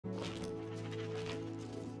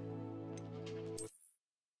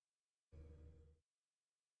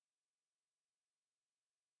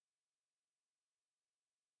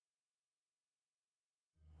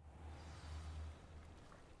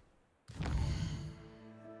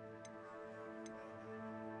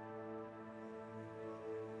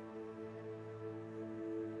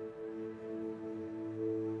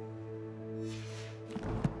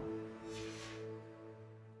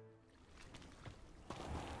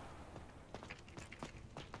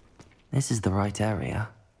This is the right area.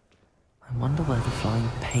 I wonder where the flying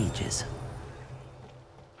page is.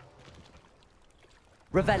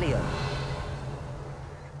 Revelio.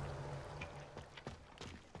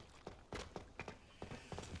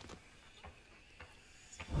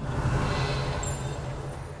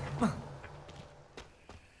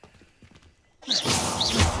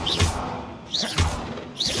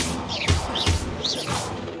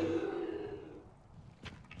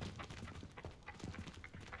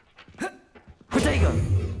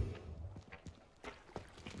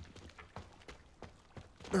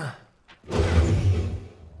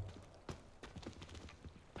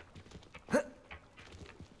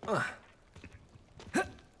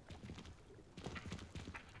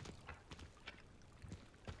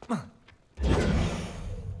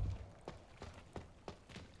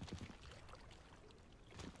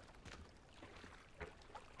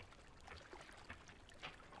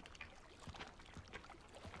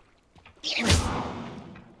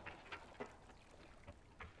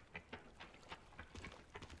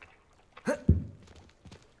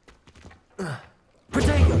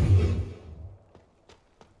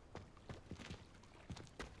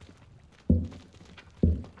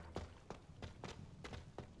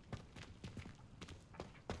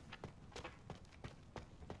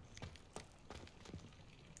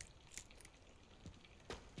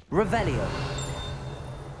 Revelio.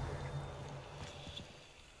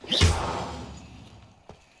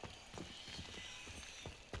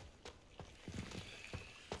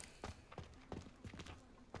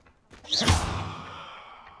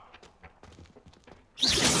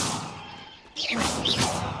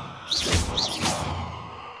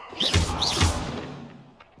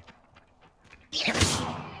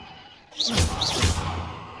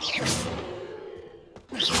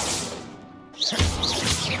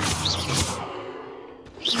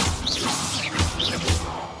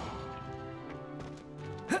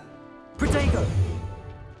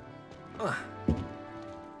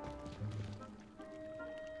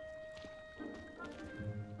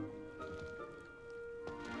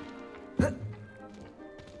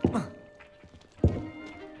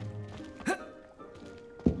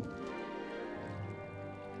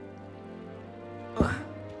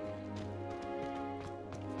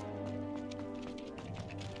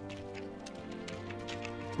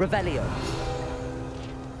 Revelio.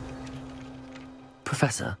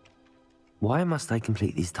 Professor, why must I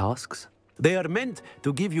complete these tasks? They are meant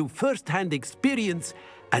to give you first-hand experience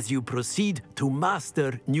as you proceed to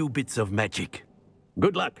master new bits of magic.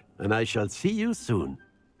 Good luck, and I shall see you soon.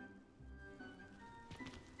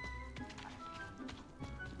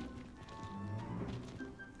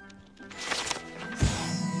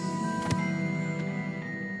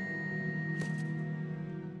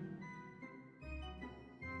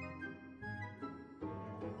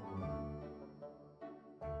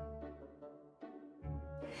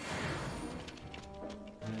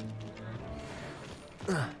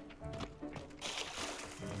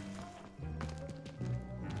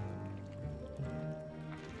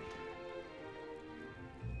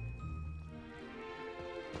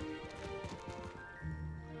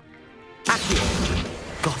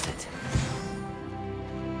 Got it.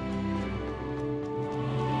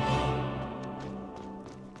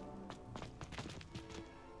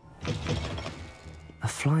 A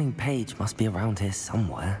flying page must be around here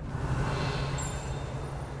somewhere.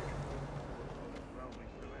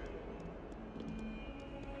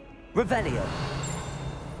 Revelio.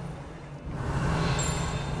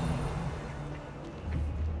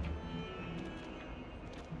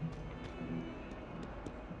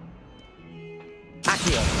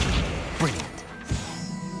 Brilliant.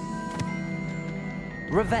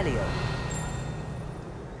 Revelio.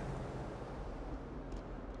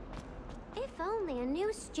 If only a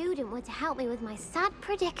new student were to help me with my sad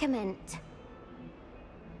predicament.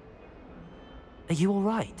 Are you all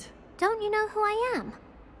right? Don't you know who I am?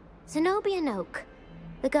 Zenobia Noak,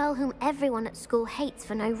 the girl whom everyone at school hates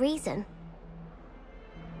for no reason.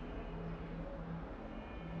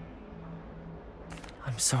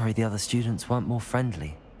 I'm sorry the other students weren't more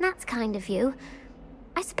friendly. That's kind of you.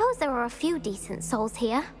 I suppose there are a few decent souls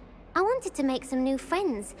here. I wanted to make some new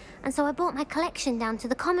friends, and so I brought my collection down to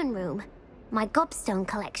the common room. My gobstone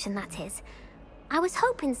collection, that is. I was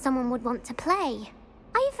hoping someone would want to play.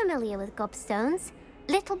 Are you familiar with gobstones?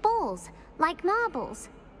 Little balls, like marbles.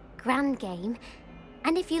 Grand game.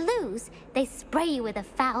 And if you lose, they spray you with a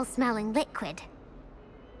foul-smelling liquid.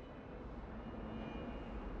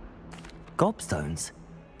 Gobstones?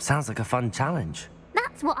 Sounds like a fun challenge.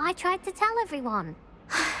 That's what I tried to tell everyone.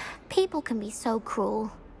 People can be so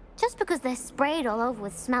cruel. Just because they're sprayed all over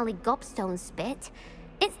with smelly gobstone spit,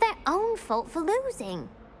 It's their own fault for losing.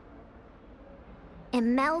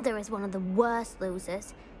 Imelda is one of the worst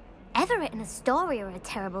losers. Everett and Astoria are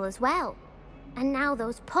terrible as well. And now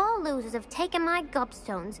those poor losers have taken my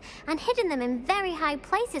gobstones and hidden them in very high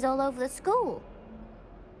places all over the school.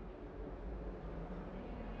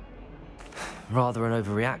 Rather an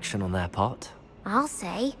overreaction on their part. I'll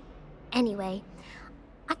say. Anyway,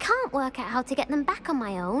 I can't work out how to get them back on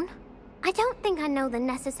my own. I don't think I know the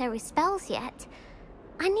necessary spells yet.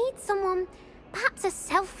 I need someone, perhaps a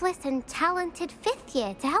selfless and talented 5th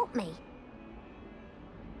year to help me.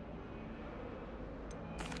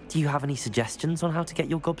 Do you have any suggestions on how to get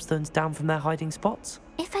your gobstones down from their hiding spots?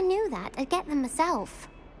 If I knew that, I'd get them myself.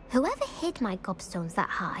 Whoever hid my gobstones that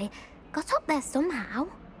high got up there somehow.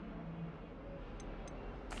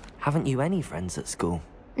 Haven't you any friends at school?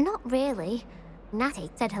 Not really.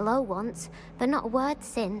 Natty said hello once, but not a word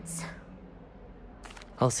since.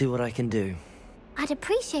 I'll see what I can do. I'd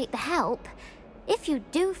appreciate the help. If you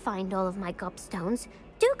do find all of my gobstones,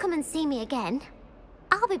 do come and see me again.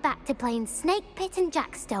 I'll be back to playing Snake Pit and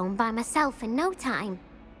Jackstone by myself in no time.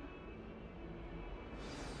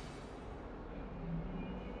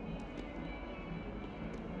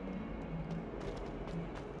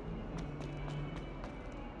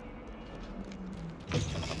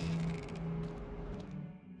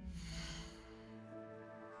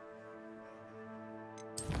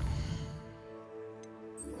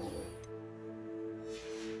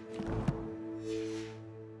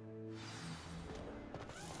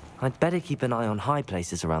 I'd better keep an eye on high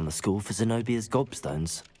places around the school for Zenobia's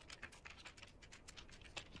gobstones.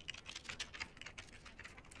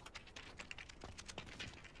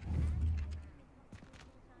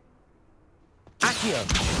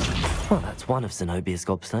 Accio! Well, that's one of Zenobia's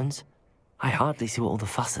gobstones. I hardly see what all the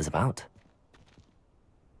fuss is about.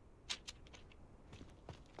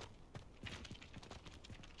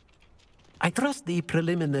 I trust the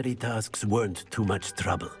preliminary tasks weren't too much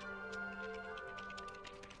trouble.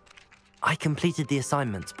 I completed the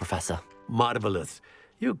assignments, Professor. Marvelous.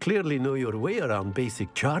 You clearly know your way around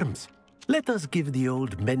basic charms. Let us give the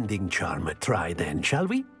old mending charm a try then, shall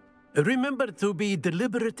we? Remember to be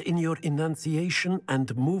deliberate in your enunciation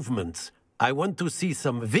and movements. I want to see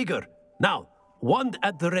some vigor. Now, wand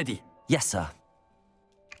at the ready. Yes, sir.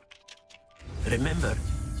 Remember,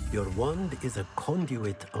 your wand is a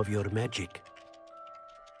conduit of your magic.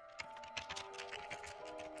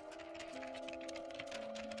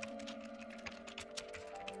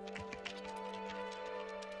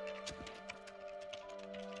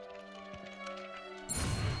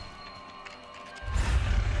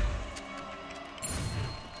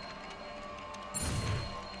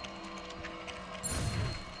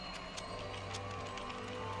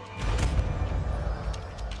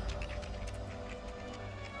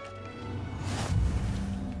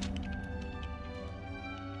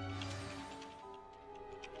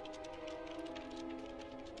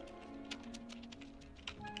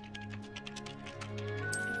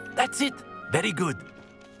 That's it! Very good.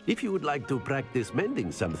 If you would like to practice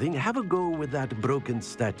mending something, have a go with that broken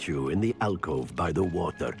statue in the alcove by the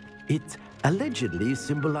water. It allegedly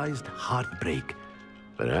symbolized heartbreak.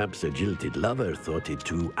 Perhaps a jilted lover thought it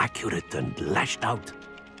too accurate and lashed out.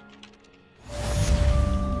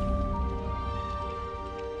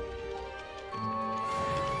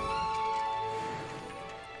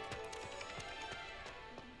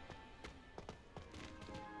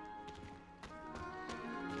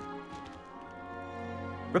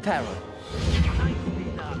 Reparo.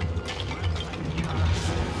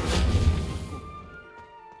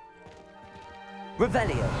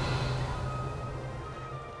 Revelio.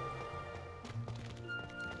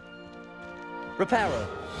 Reparo.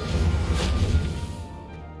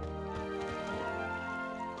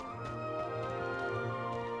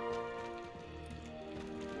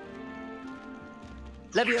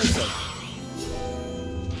 Levioso.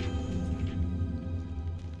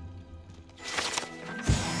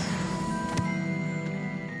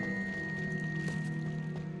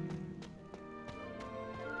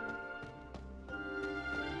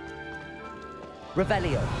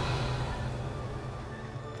 Revelio.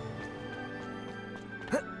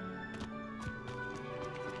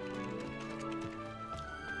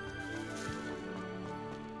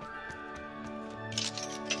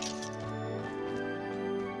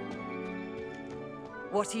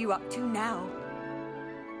 What are you up to now?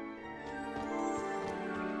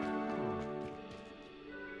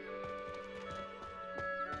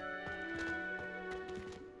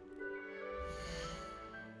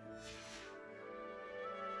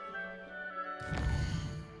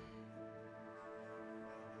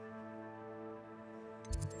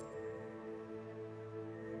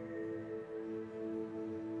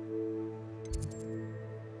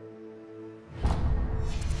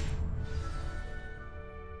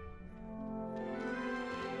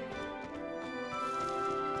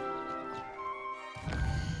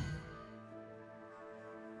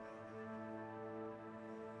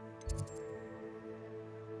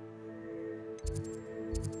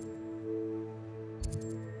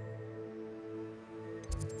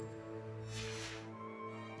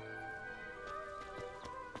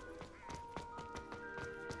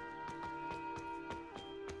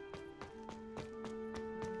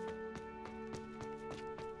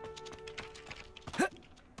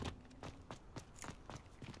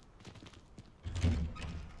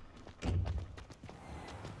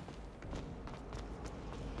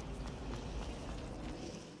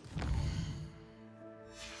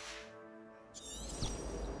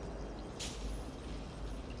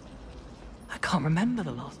 I can't remember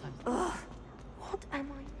the last time. Ugh. What am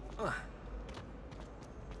I?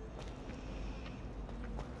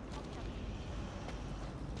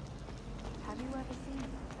 Have you ever seen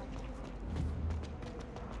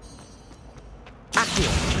that?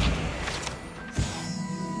 Accio.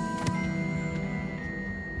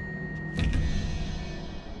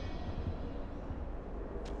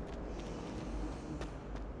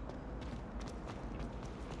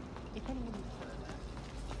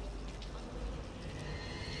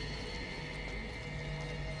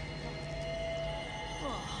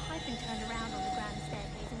 I've been turned around on the grand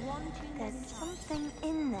staircase one too many There's times. something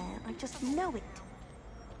in there. I just know it.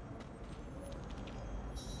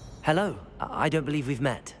 Hello. I don't believe we've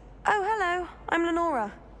met. Oh, hello. I'm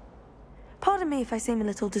Lenora. Pardon me if I seem a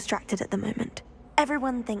little distracted at the moment.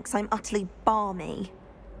 Everyone thinks I'm utterly balmy.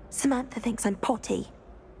 Samantha thinks I'm potty.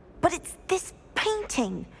 But it's this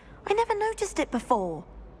painting. I never noticed it before.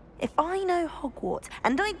 If I know Hogwarts,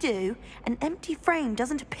 and I do, an empty frame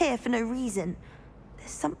doesn't appear for no reason.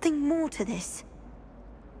 There's something more to this.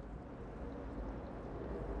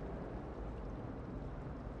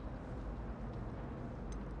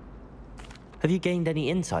 Have you gained any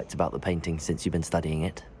insights about the painting since you've been studying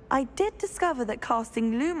it? I did discover that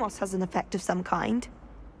casting Lumos has an effect of some kind.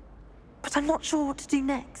 But I'm not sure what to do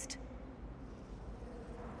next.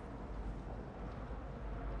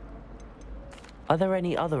 Are there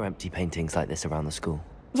any other empty paintings like this around the school?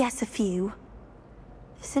 Yes, a few.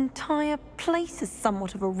 This entire place is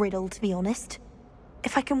somewhat of a riddle, to be honest.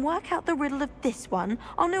 If I can work out the riddle of this one,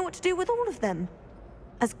 I'll know what to do with all of them.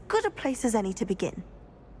 As good a place as any to begin.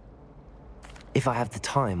 If I have the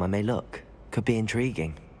time, I may look. Could be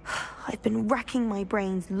intriguing. I've been racking my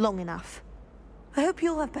brains long enough. I hope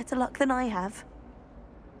you'll have better luck than I have.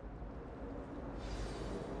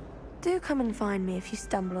 Do come and find me if you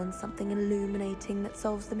stumble on something illuminating that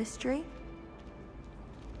solves the mystery.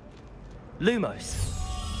 Lumos.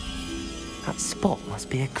 That spot must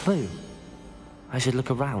be a clue. I should look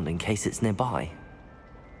around in case it's nearby.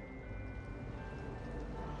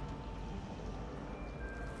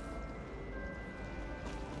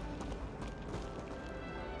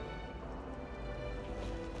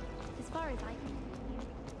 As far as I can.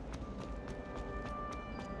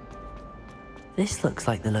 This looks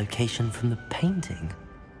like the location from the painting.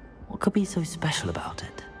 What could be so special about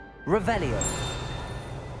it? Revelio.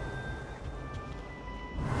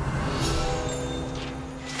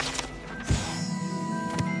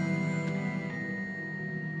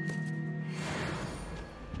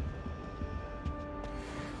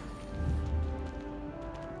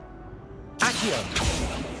 Accio.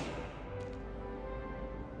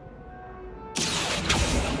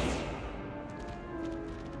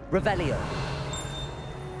 Revelio.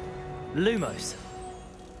 Lumos.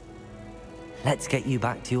 Let's get you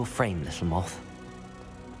back to your frame, little moth.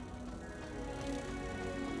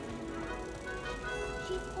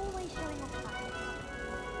 She's always showing off that.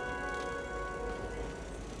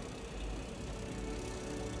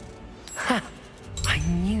 Ha! I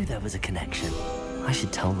knew there was a connection. I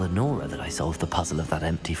should tell Lenora that I solved the puzzle of that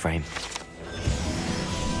empty frame.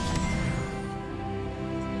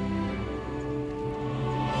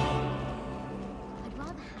 I'd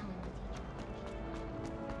rather hang with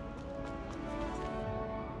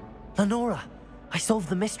you. Lenora, I solved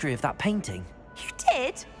the mystery of that painting. You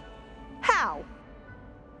did? How?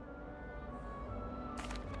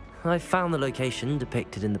 I found the location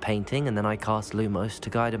depicted in the painting, and then I cast Lumos to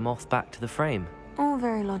guide a moth back to the frame. All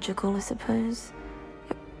very logical, I suppose.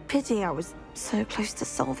 A pity I was so close to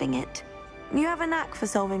solving it. You have a knack for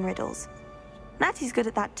solving riddles. Natty's good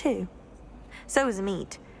at that too. So is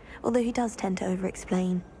Meat, although he does tend to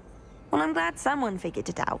over-explain. Well, I'm glad someone figured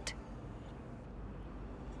it out.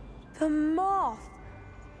 The moth!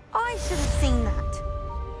 I should have seen that.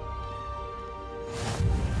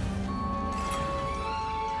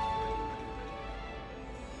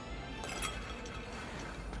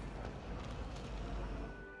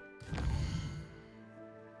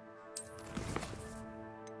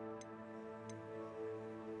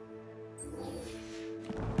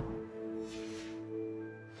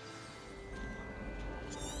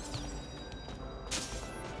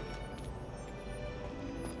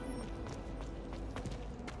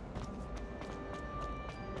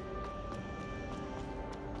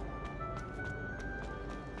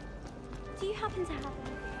 you happen to have...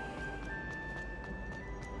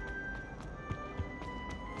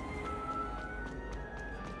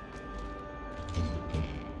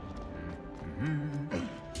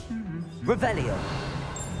 Revelio.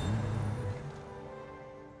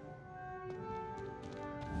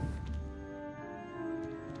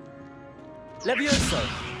 Levioso.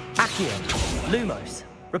 Accio. Lumos.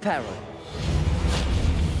 Reparo.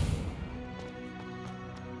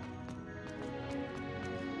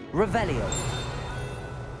 Revelio.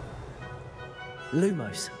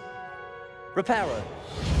 Lumos. Reparo.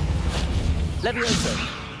 Levioso.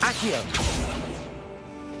 Accio.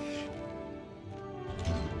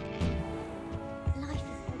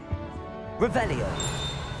 Revelio.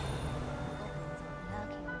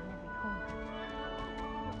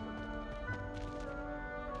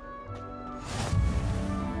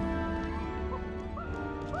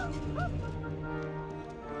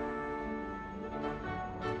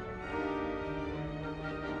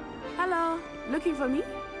 Hello, looking for me?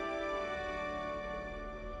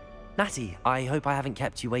 Natty, I hope I haven't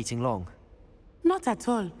kept you waiting long. Not at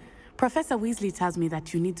all. Professor Weasley tells me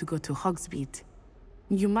that you need to go to Hogsmeade.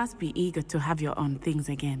 You must be eager to have your own things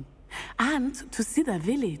again. And to see the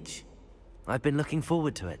village. I've been looking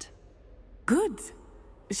forward to it. Good.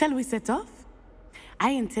 Shall we set off? I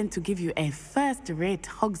intend to give you a first-rate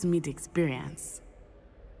Hogsmeade experience.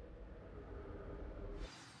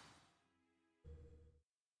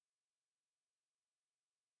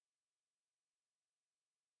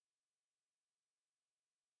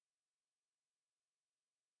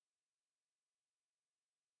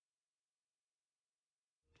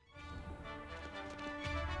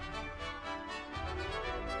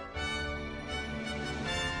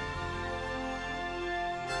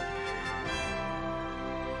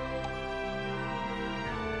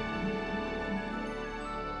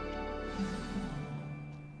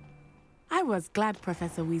 I was glad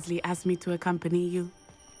Professor Weasley asked me to accompany you.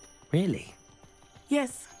 Really?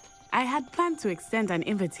 Yes, I had planned to extend an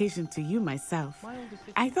invitation to you myself.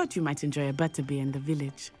 I thought you might enjoy a butterbeer in the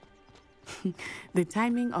village. The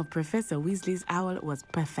timing of Professor Weasley's owl was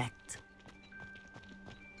perfect.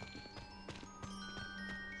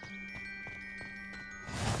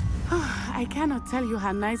 I cannot tell you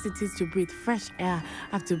how nice it is to breathe fresh air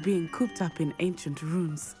after being cooped up in ancient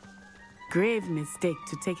ruins. Grave mistake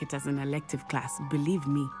to take it as an elective class, believe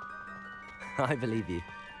me. I believe you.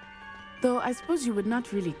 Though I suppose you would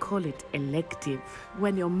not really call it elective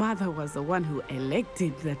when your mother was the one who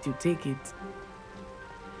elected that you take it.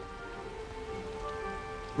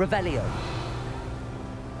 Revelio.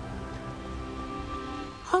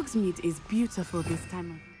 Hogsmeade is beautiful this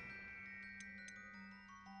time of...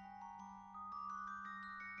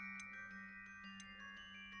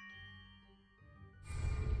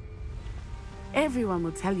 Everyone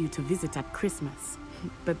will tell you to visit at Christmas,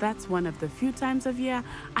 but that's one of the few times of year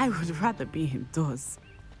I would rather be indoors.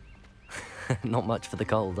 Not much for the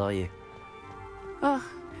cold, are you? Oh,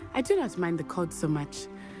 I do not mind the cold so much,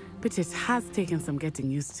 but it has taken some getting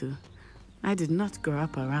used to. I did not grow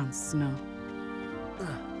up around snow.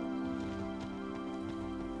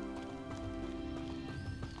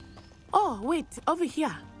 Oh, wait, over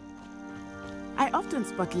here. I often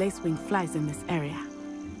spot lacewing flies in this area.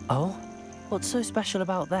 Oh? What's so special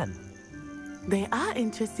about them? They are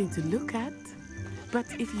interesting to look at, but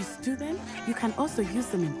if you stew them, you can also use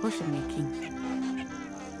them in potion making.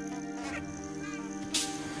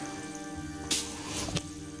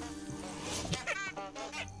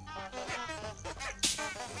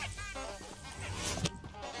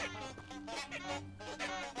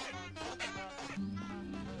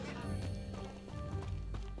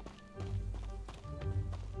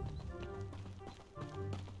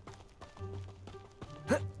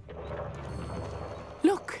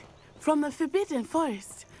 Look, from the Forbidden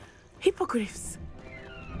Forest. Hippogriffs.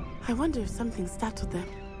 I wonder if something startled them.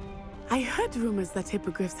 I heard rumors that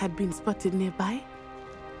hippogriffs had been spotted nearby.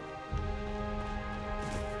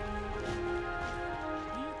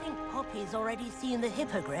 Do you think Poppy's already seen the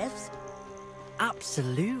hippogriffs?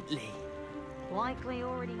 Absolutely. Likely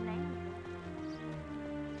already named.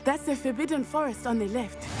 That's the Forbidden Forest on the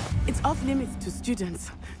left. It's off limits to students,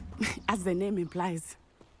 as the name implies.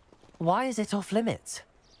 Why is it off limits?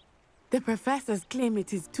 The professors claim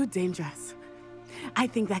it is too dangerous. I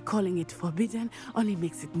think that calling it forbidden only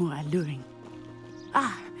makes it more alluring.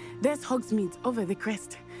 Ah, there's Hogsmeade over the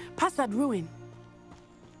crest. Past that ruin.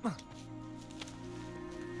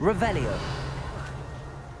 Revelio.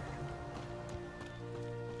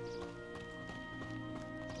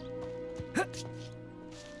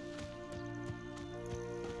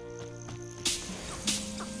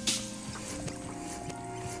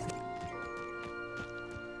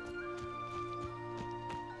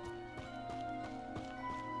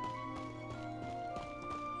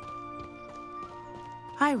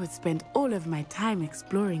 I would spend all of my time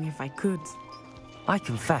exploring if I could. I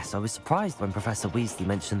confess I was surprised when Professor Weasley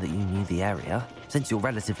mentioned that you knew the area, since you're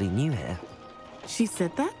relatively new here. She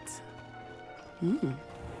said that?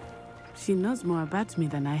 She knows more about me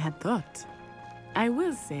than I had thought. I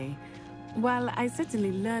will say, while I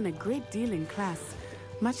certainly learn a great deal in class,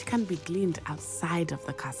 much can be gleaned outside of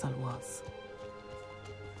the castle walls.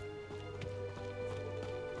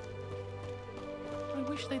 I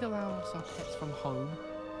wish they'd allow us our pets from home.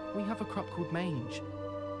 We have a crop called Mange.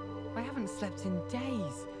 I haven't slept in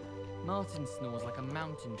days. Martin snores like a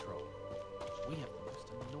mountain troll. We have the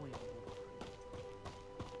most annoying...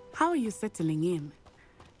 How are you settling in?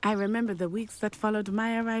 I remember the weeks that followed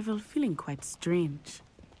my arrival feeling quite strange.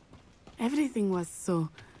 Everything was so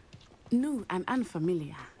new and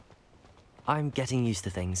unfamiliar. I'm getting used to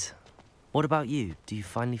things. What about you? Do you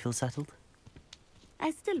finally feel settled?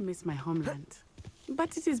 I still miss my homeland,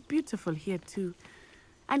 but it is beautiful here too.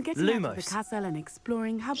 And getting out of the castle and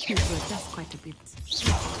exploring helps me to adjust quite a bit.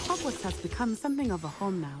 Hogwarts has become something of a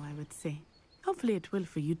home now, I would say. Hopefully it will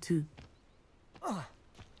for you too.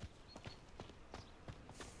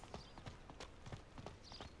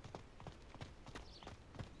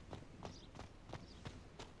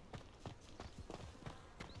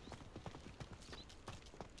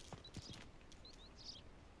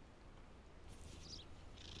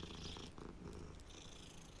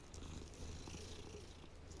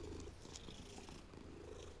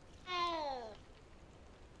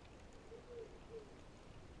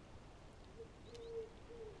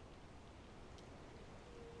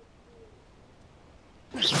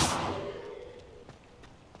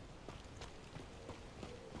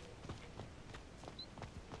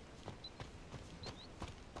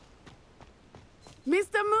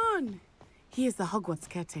 Mr. Moon! He is the Hogwarts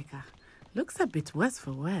caretaker. Looks a bit worse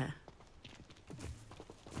for wear.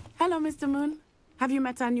 Hello, Mr. Moon. Have you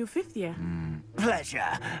met our new fifth year? Pleasure.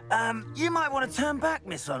 You might want to turn back,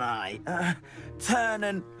 Miss On-Eye. Turn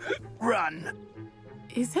and run.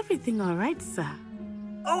 Is everything all right, sir?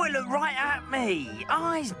 Oh, it looked right at me.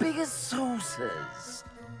 Eyes big as saucers.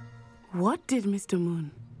 What did Mr.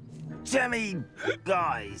 Moon? Jemmy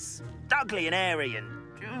guys. Ugly and airy and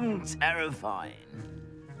terrifying.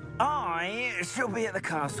 I shall be at the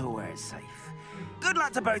castle where it's safe. Good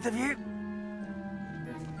luck to both of you.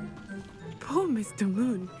 Poor Mr.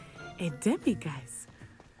 Moon. A demiguise.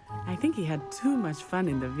 I think he had too much fun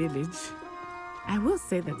in the village. I will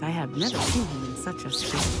say that I have never seen him in such a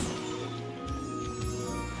state.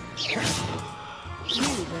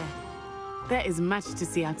 Really there is much to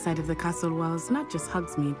see outside of the castle walls, not just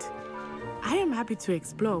Hogsmeade. I am happy to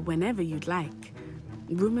explore whenever you'd like.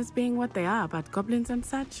 Rumors being what they are about goblins and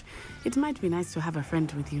such, it might be nice to have a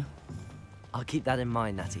friend with you. I'll keep that in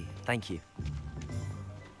mind, Natty. Thank you.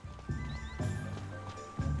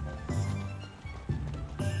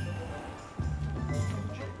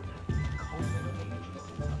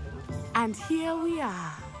 And here we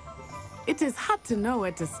are. It is hard to know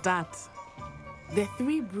where to start. The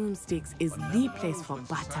Three Broomsticks is the place for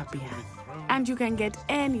butterbeer. And you can get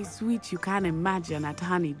any sweet you can imagine at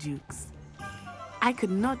Honeydukes. I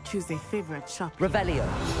could not choose a favorite shop. Revelio.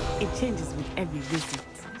 It changes with every visit.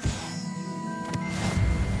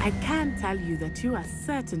 I can tell you that you are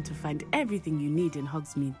certain to find everything you need in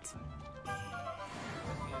Hogsmeade.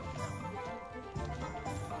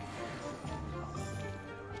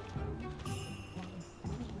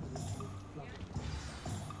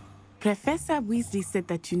 Professor Weasley said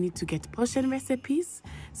that you need to get potion recipes,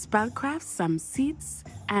 spellcraft, some seeds,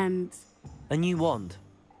 and... a new wand.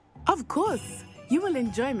 Of course! You will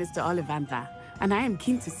enjoy Mr. Ollivander, and I am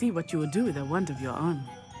keen to see what you will do with a wand of your own.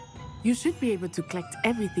 You should be able to collect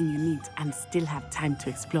everything you need and still have time to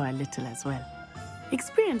explore a little as well.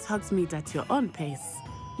 Experience Hogsmeade at your own pace.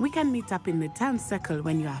 We can meet up in the town circle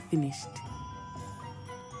when you are finished.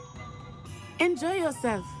 Enjoy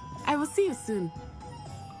yourself. I will see you soon.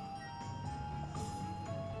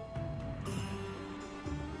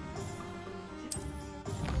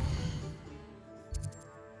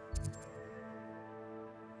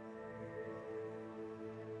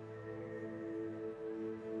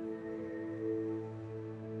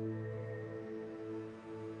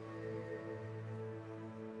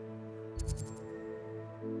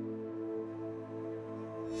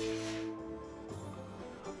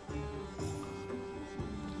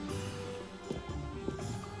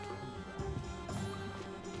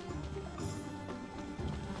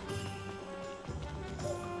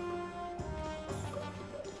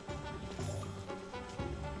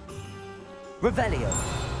 Revelio.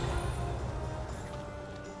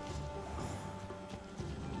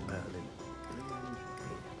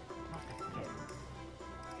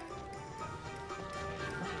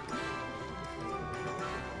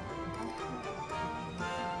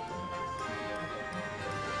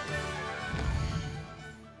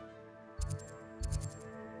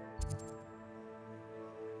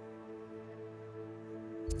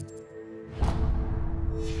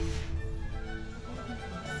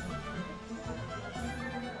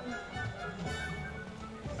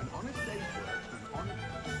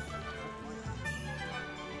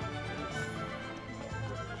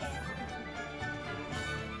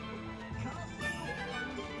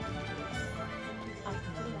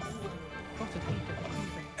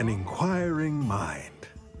 an inquiring mind.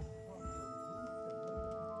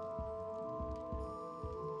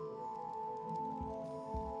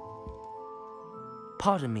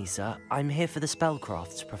 Pardon me, sir. I'm here for the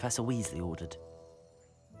spellcrafts Professor Weasley ordered.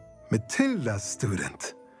 Matilda's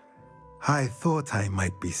student. I thought I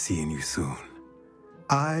might be seeing you soon.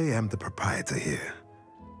 I am the proprietor here,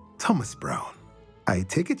 Thomas Brown. I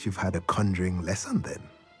take it you've had a conjuring lesson then?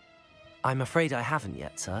 I'm afraid I haven't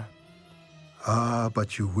yet, sir. Ah,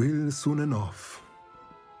 but you will soon enough.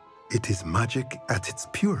 It is magic at its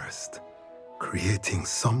purest, creating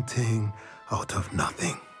something out of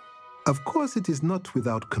nothing. Of course, it is not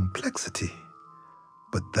without complexity,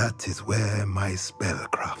 but that is where my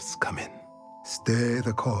spellcrafts come in. Stay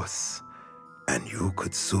the course, and you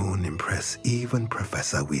could soon impress even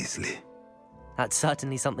Professor Weasley. That's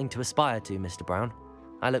certainly something to aspire to, Mr. Brown.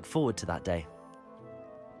 I look forward to that day.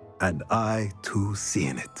 And I, too,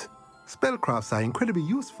 seeing it. Spellcrafts are incredibly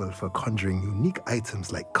useful for conjuring unique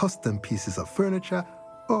items like custom pieces of furniture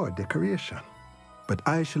or decoration. But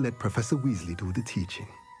I shall let Professor Weasley do the teaching.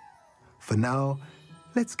 For now,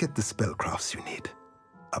 let's get the spellcrafts you need.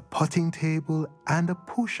 A potting table and a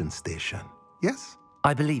potion station, yes?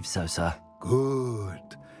 I believe so, sir.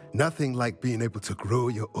 Good. Nothing like being able to grow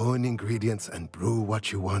your own ingredients and brew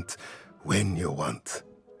what you want when you want.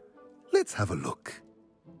 Let's have a look.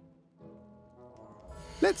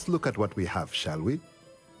 Let's look at what we have, shall we?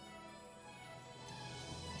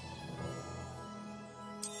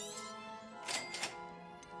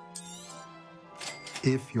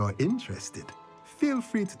 If you're interested, feel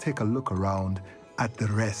free to take a look around at the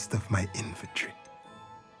rest of my inventory.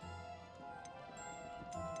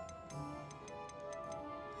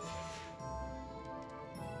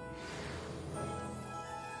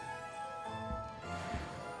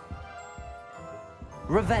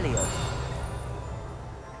 Revelio.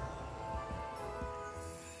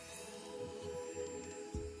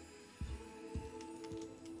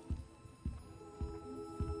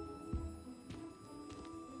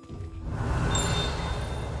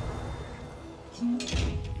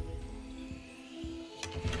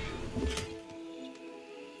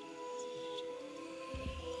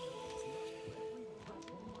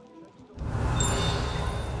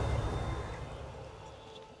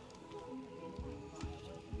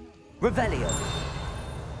 Revelio.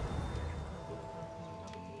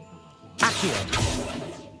 Accio.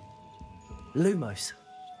 Lumos.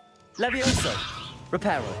 Levioso.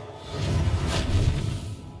 Reparo.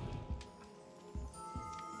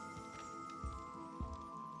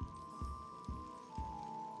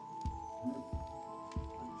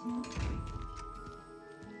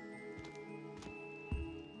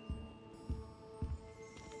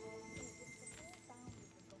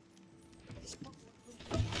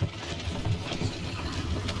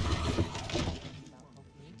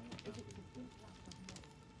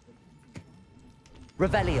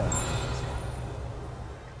 Revelio.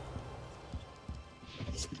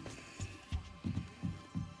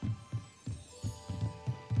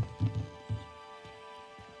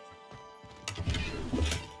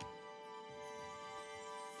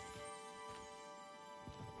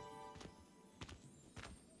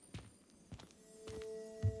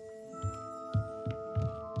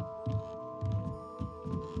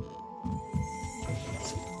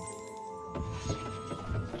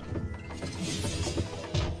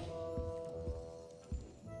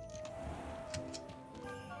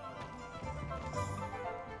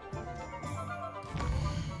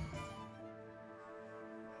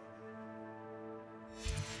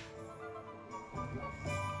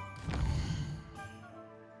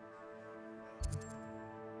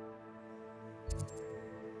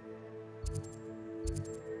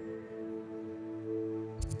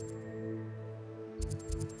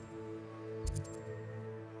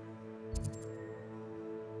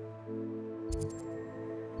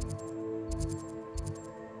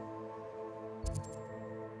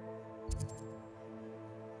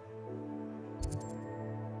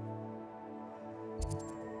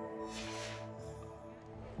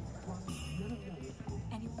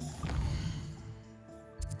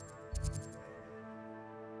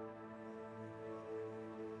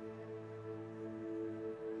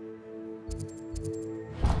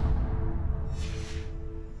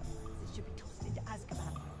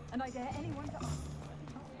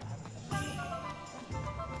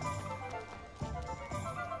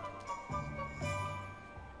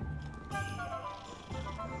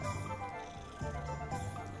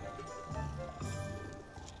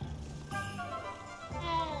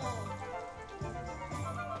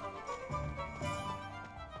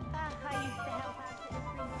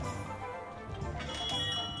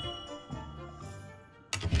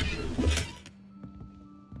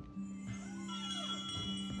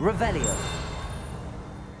 Revelio.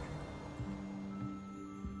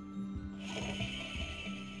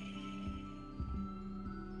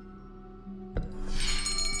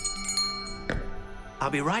 I'll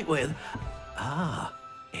be right with... Ah,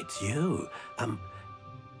 it's you.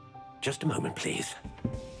 Just a moment, please.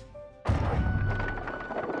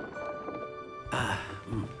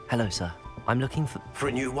 Hello, sir. I'm looking for... For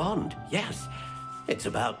a new wand, yes. It's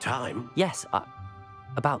about time. Yes,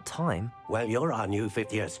 about time? Well, you're our new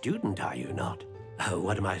fifth-year student, are you not? Oh,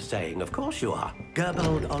 what am I saying? Of course you are.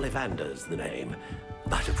 Gerbold Ollivander's the name.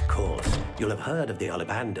 But of course, you'll have heard of the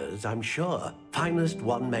Ollivanders, I'm sure. Finest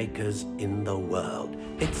wand makers in the world.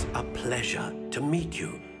 It's a pleasure to meet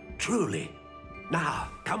you, truly. Now,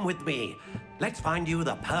 come with me. Let's find you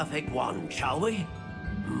the perfect wand, shall we?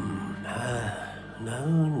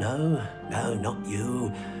 No, not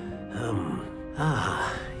you.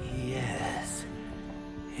 Yes.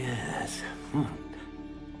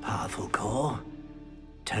 Powerful core.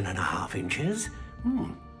 10.5 inches.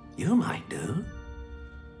 You might do.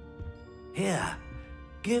 Here,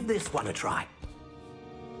 give this one a try.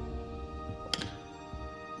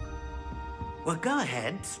 Well, go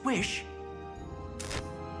ahead, swish.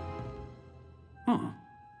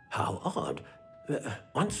 How odd.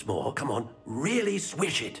 Once more, come on, really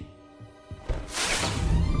swish it.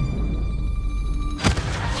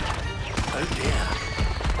 Oh dear.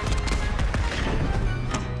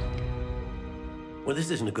 Well, this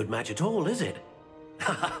isn't a good match at all, is it?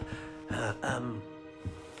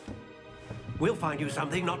 We'll find you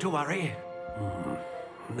something, not to worry.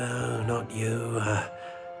 No, not you.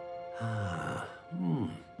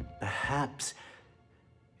 Perhaps...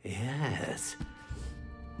 Yes.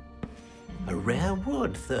 A rare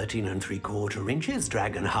wood, 13 3/4 inches,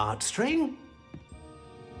 dragon heartstring.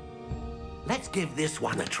 Let's give this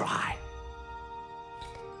one a try.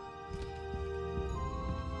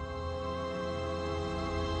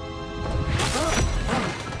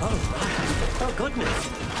 Oh, goodness.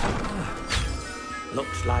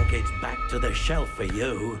 Looks like it's back to the shelf for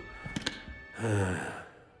you.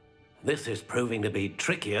 This is proving to be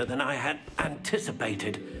trickier than I had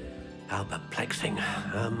anticipated. How perplexing.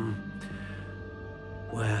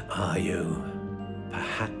 Where are you?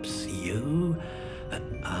 Perhaps you?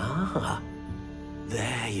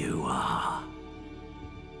 There you are.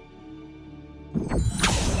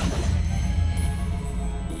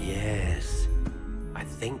 Yes, I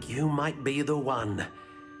think you might be the one.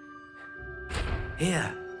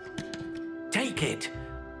 Here, take it.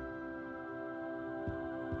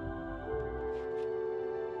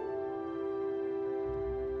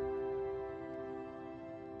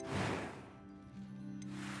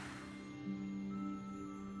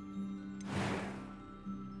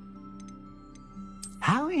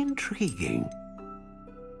 How intriguing.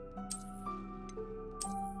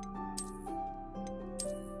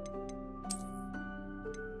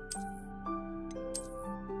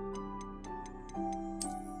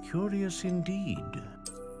 Curious indeed.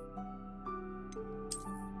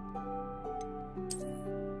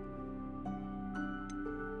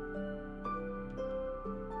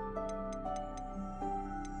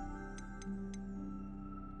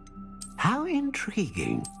 How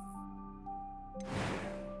intriguing.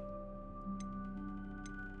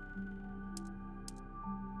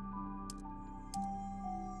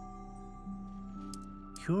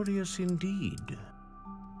 Curious indeed.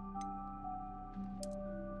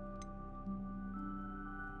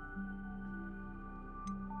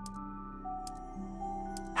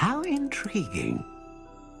 How intriguing.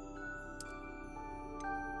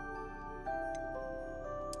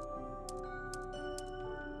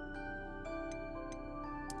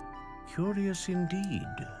 Curious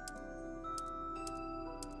indeed.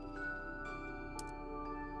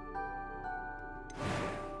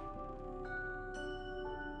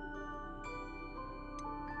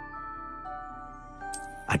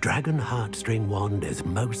 A dragon heartstring wand is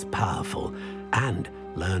most powerful and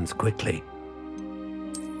learns quickly.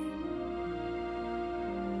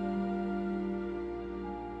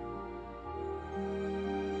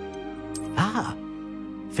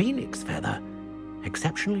 Phoenix feather.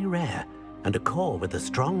 Exceptionally rare, and a core with a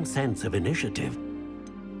strong sense of initiative.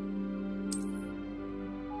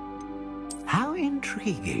 How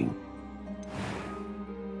intriguing.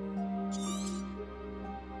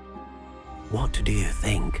 What do you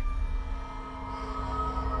think?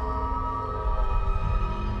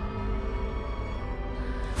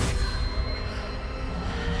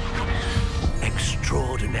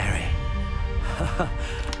 Extraordinary.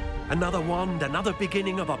 Another wand, another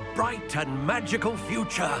beginning of a bright and magical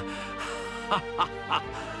future.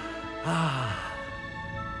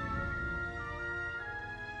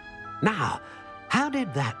 Now, how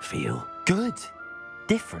did that feel? Good.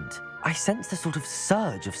 Different. I sensed a sort of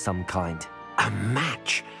surge of some kind. A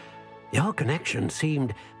match. Your connection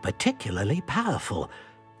seemed particularly powerful.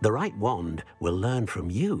 The right wand will learn from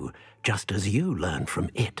you, just as you learn from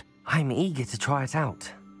it. I'm eager to try it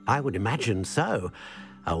out. I would imagine so.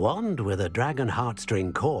 A wand with a dragon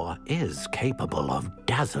heartstring core is capable of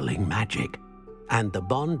dazzling magic. And the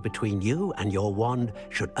bond between you and your wand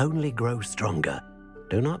should only grow stronger.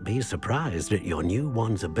 Do not be surprised at your new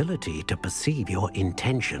wand's ability to perceive your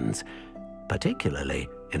intentions, particularly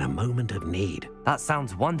in a moment of need. That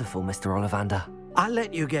sounds wonderful, Mr. Ollivander. I'll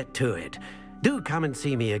let you get to it. Do come and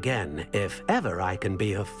see me again if ever I can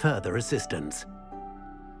be of further assistance.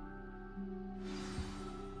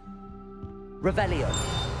 Revelio.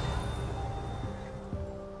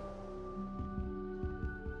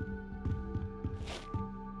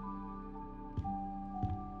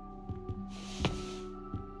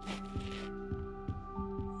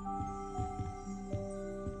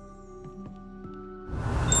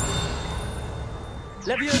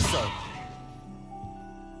 Levioso!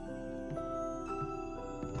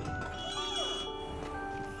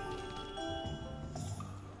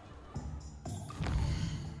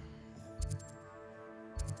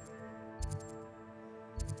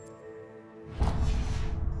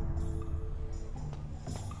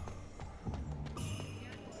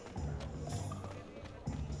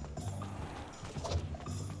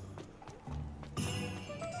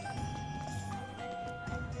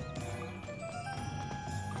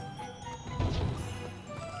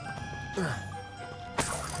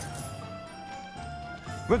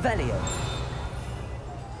 Revelio.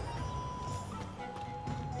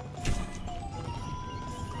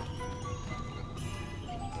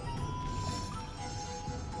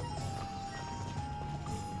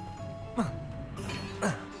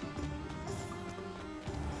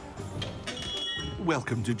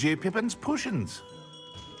 Welcome to J. Pippin's Potions.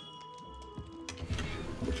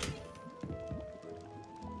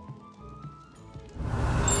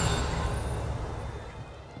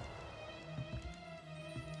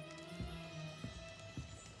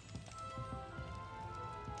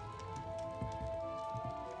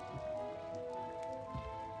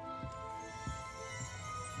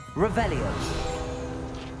 Revelio.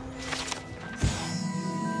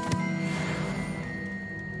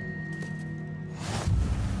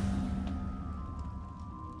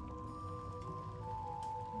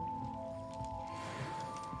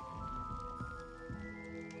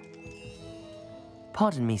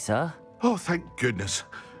 Pardon me, sir. Oh, thank goodness.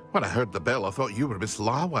 When I heard the bell, I thought you were Miss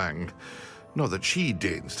Lawang. Not that she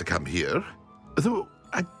deigns to come here. Though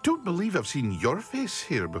I don't believe I've seen your face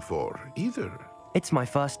here before, either. It's my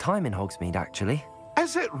first time in Hogsmeade, actually.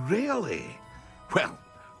 Is it really? Well,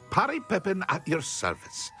 Parry Pippin at your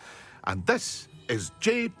service. And this is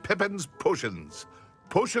J. Pippin's Potions.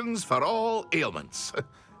 Potions for all ailments.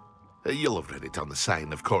 You'll have read it on the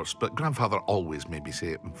sign, of course, but Grandfather always made me say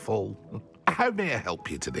it in full. How may I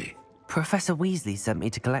help you today? Professor Weasley sent me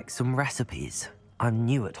to collect some recipes. I'm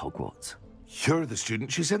new at Hogwarts. You're the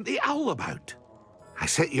student she sent the owl about. I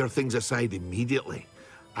set your things aside immediately.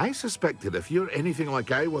 I suspected if you're anything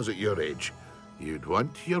like I was at your age, you'd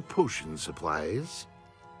want your potion supplies.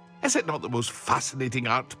 Is it not the most fascinating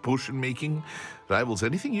art, potion making? Rivals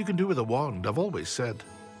anything you can do with a wand, I've always said.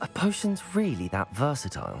 Are potions really that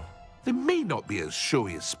versatile? They may not be as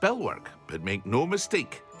showy as spellwork, but make no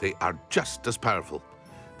mistake, they are just as powerful.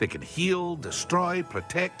 They can heal, destroy,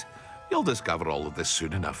 protect. You'll discover all of this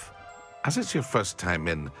soon enough. As it's your first time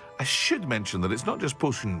in, I should mention that it's not just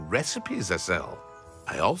potion recipes I sell.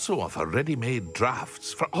 I also offer ready-made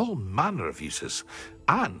drafts for all manner of uses,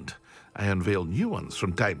 and I unveil new ones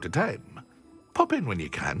from time to time. Pop in when you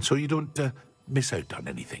can so you don't miss out on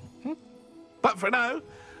anything. But for now,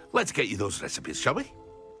 let's get you those recipes, shall we?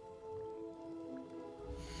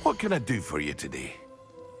 What can I do for you today?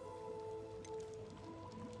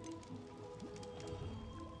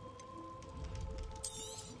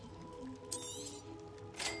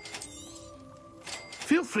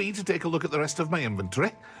 Feel free to take a look at the rest of my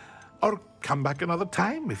inventory, or come back another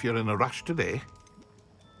time if you're in a rush today.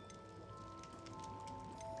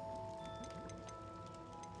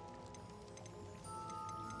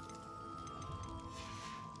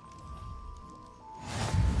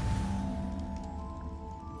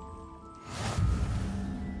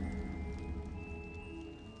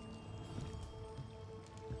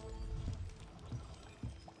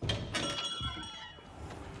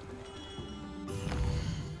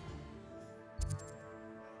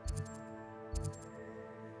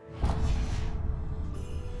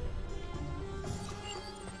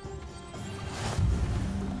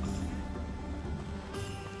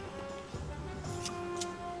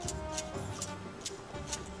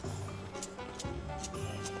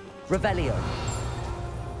 Revelio.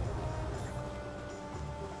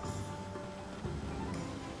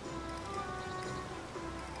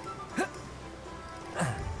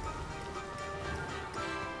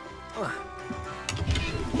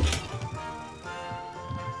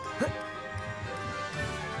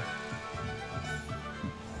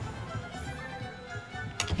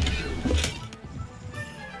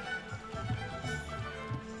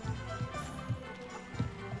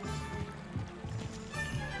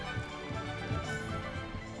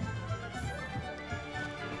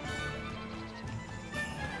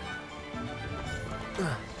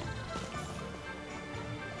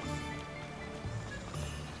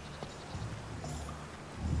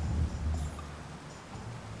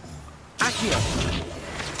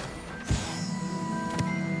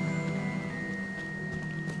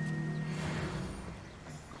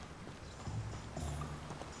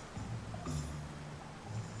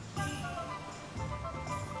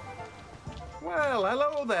 Well,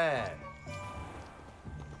 hello there.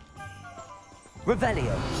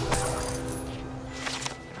 Revelio.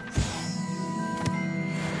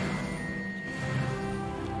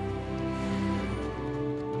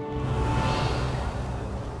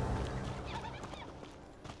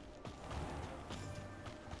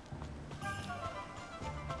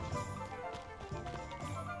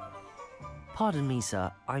 Pardon me,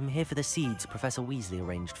 sir. I'm here for the seeds Professor Weasley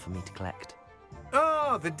arranged for me to collect.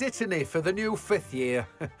 Oh, the dittany for the new 5th year.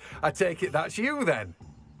 I take it that's you, then.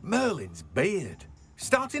 Merlin's beard.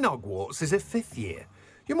 Starting Hogwarts as a 5th year.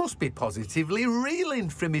 You must be positively reeling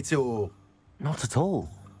from it all. Not at all.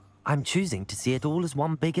 I'm choosing to see it all as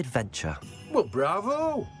one big adventure. Well,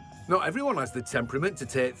 bravo. Not everyone has the temperament to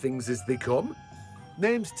take things as they come.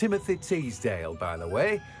 Name's Timothy Teasdale, by the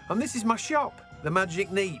way, and this is my shop, the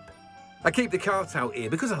Magic Neep. I keep the cart out here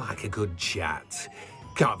because I like a good chat.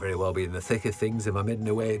 Can't very well be in the thick of things if I'm hidden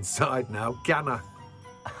away inside now, can I?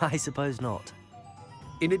 I suppose not.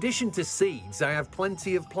 In addition to seeds, I have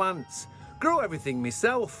plenty of plants. Grow everything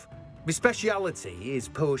myself. My speciality is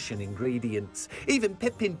potion ingredients. Even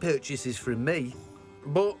Pippin purchases from me.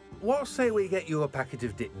 But what say we get you a packet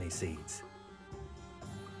of Dittany seeds?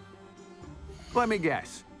 Let me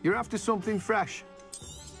guess. You're after something fresh.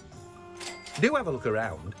 Do have a look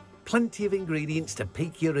around. Plenty of ingredients to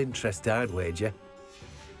pique your interest, I'd wager.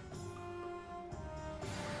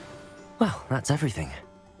 Well, that's everything.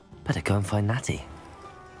 Better go and find Natty.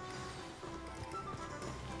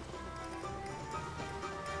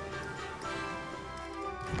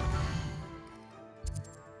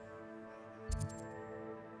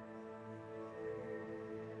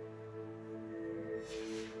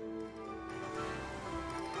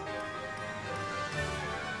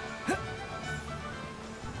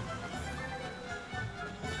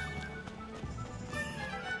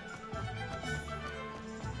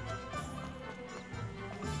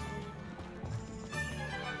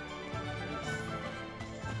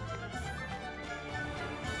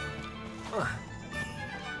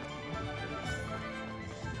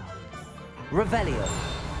 Revelio.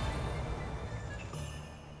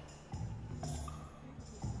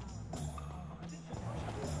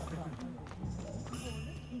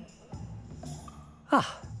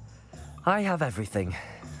 Ah, I have everything.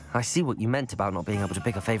 I see what you meant about not being able to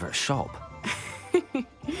pick a favorite shop.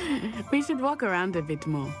 We should walk around a bit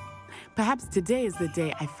more. Perhaps today is the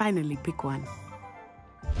day I finally pick one.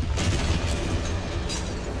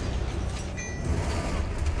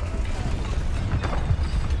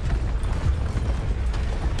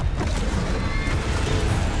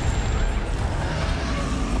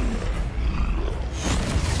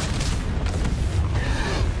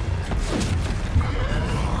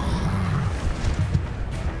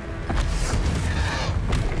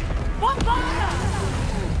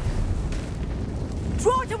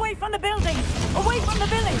 Draw it away from the building! Away from the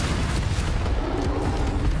village!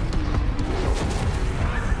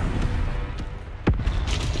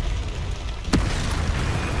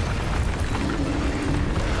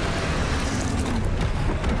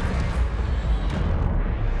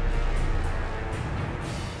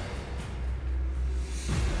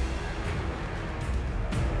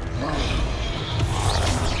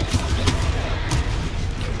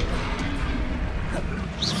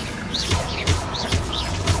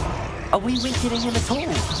 Are we weakening him at all?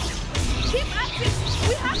 Keep at it!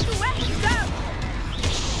 We have to wear him down!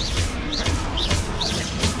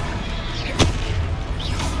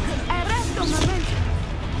 Arresto momento!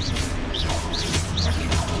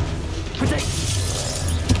 Protect!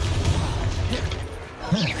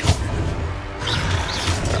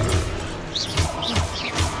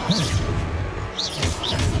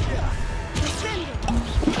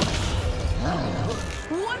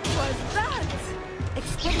 What was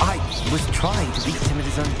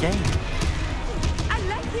game. I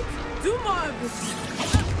like it. Do more of it.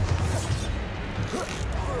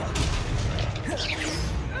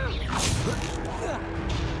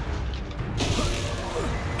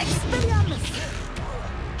 Expelliarmus!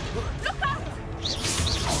 Look out!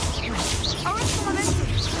 Arrest the momentum!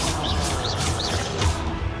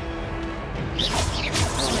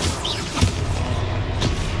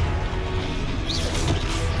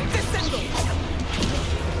 Descendo!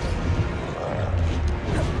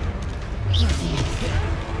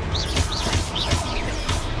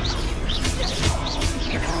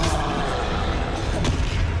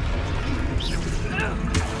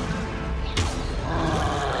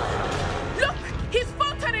 Look! He's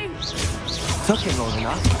faltering! Took him long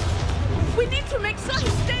enough. We need to make sure he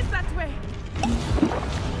stays that way.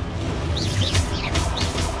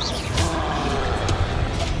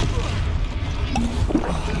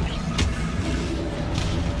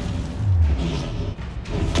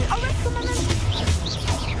 Arrest the momentum!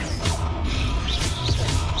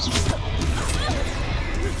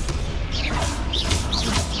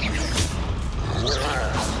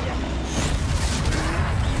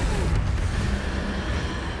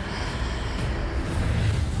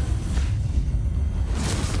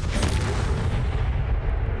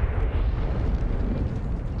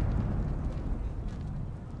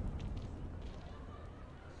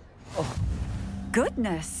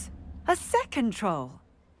 Goodness! A second troll!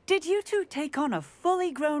 Did you two take on a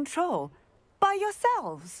fully grown troll by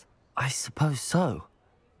yourselves? I suppose so.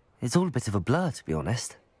 It's all a bit of a blur, to be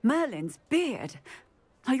honest. Merlin's beard.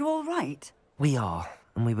 Are you all right? We are,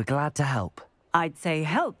 and we were glad to help. I'd say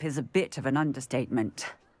help is a bit of an understatement.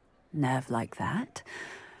 Nerve like that.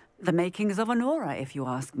 The makings of an aura, if you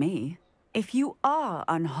ask me. If you are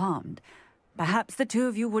unharmed, perhaps the two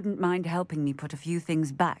of you wouldn't mind helping me put a few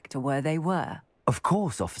things back to where they were. Of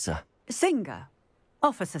course, officer. Singer.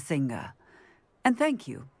 Officer Singer. And thank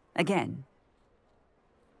you, again.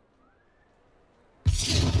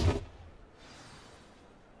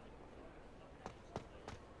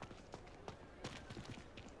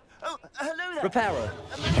 Oh, hello there. Reparo.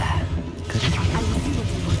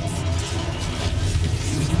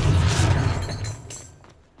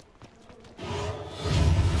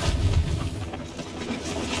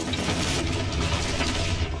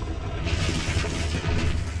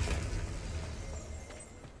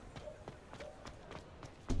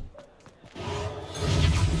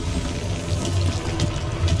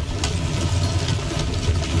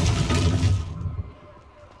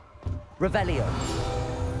 Revelio.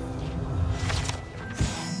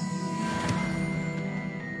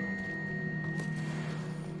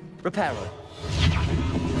 Reparo.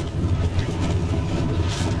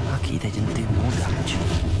 Lucky they didn't do more damage.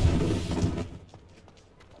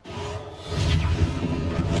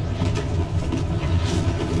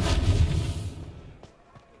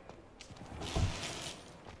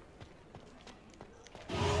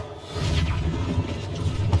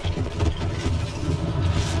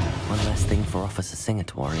 One less thing for Officer Singer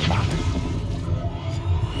to worry about.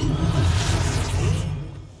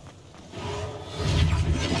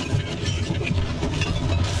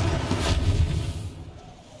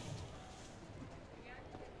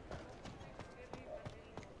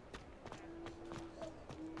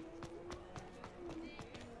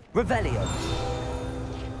 Revelio.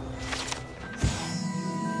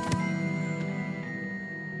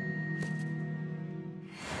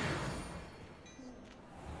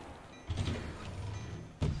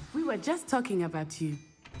 We were just talking about you.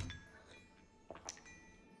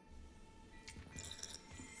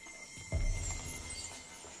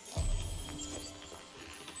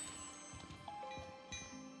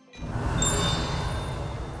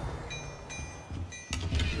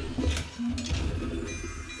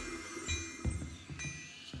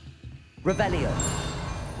 Revelio.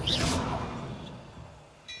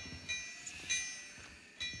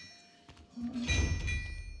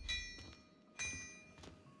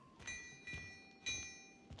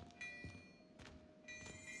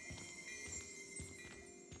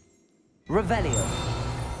 Revelio.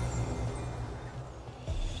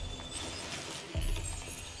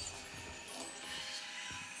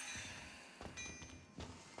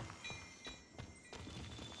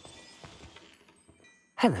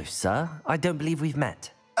 Hello, sir. I don't believe we've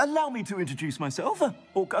met. Allow me to introduce myself,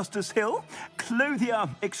 Augustus Hill, clothier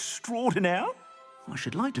extraordinaire. I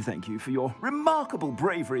should like to thank you for your remarkable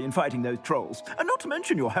bravery in fighting those trolls, and not to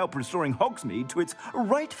mention your help restoring Hogsmeade to its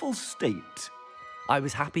rightful state. I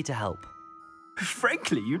was happy to help.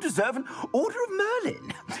 Frankly, you deserve an Order of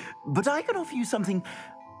Merlin. But I can offer you something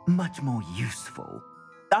much more useful.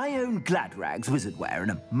 I own Gladrag's wizardware,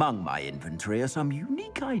 and among my inventory are some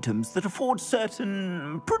unique items that afford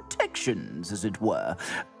certain protections, as it were.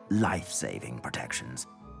 Life-saving protections.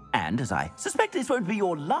 And as I suspect this won't be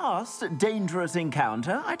your last dangerous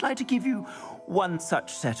encounter, I'd like to give you one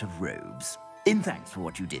such set of robes, in thanks for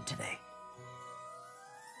what you did today.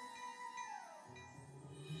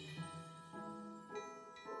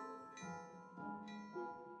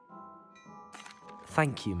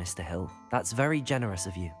 Thank you, Mr. Hill. That's very generous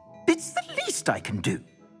of you. It's the least I can do.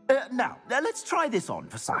 Now, let's try this on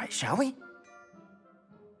for size, shall we?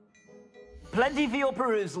 Plenty for your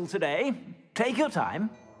perusal today. Take your time.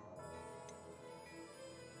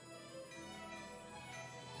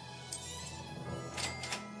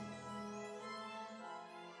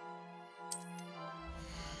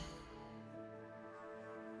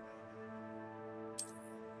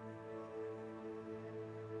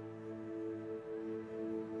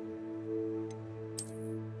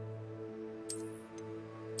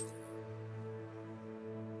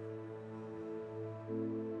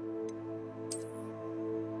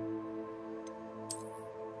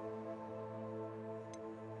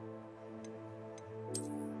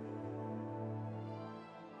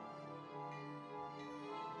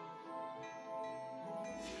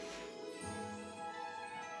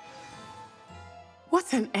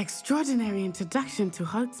 What an extraordinary introduction to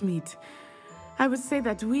Hogsmeade. I would say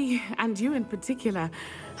that we, and you in particular,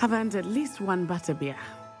 have earned at least one butterbeer.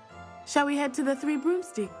 Shall we head to the Three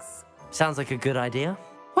Broomsticks? Sounds like a good idea.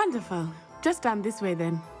 Wonderful. Just down this way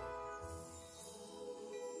then.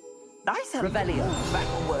 Nice Revelio,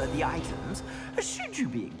 battle-worthy items, should you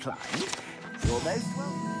be inclined. You're most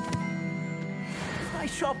welcome. My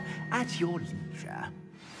shop at your leisure.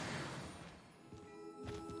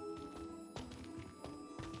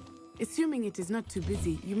 Assuming it is not too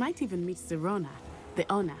busy, you might even meet Serona,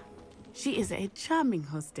 the owner. She is a charming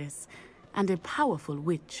hostess and a powerful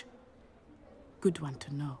witch. Good one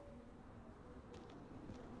to know.